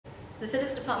The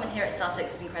physics department here at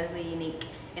Sussex is incredibly unique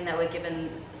in that we're given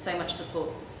so much support.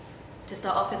 To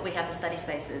start off with, we have the study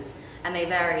spaces, and they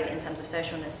vary in terms of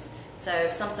socialness. So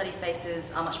some study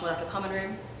spaces are much more like a common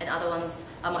room, and other ones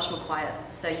are much more quiet.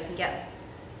 So you can get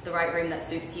the right room that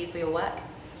suits you for your work.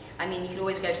 I mean, you could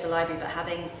always go to the library, but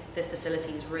having this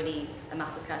facility is really a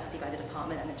massive courtesy by the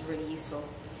department, and it's really useful.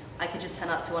 I could just turn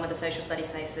up to one of the social study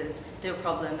spaces, do a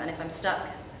problem, and if I'm stuck,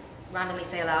 randomly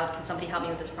say aloud, "Can somebody help me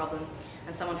with this problem?"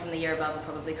 And someone from the year above will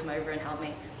probably come over and help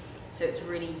me. So it's a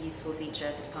really useful feature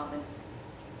of the department.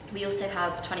 We also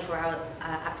have 24-hour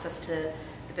access to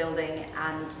the building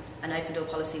and an open door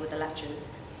policy with the lecturers.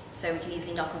 So we can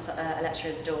easily knock on a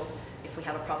lecturer's door if we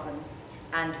have a problem.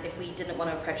 And if we didn't want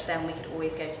to approach them, we could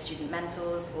always go to student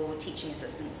mentors or teaching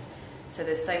assistants. So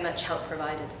there's so much help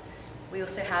provided. We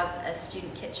also have a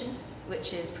student kitchen,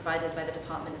 which is provided by the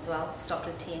department as well, stocked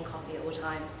with tea and coffee at all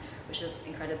times, which is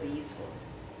incredibly useful.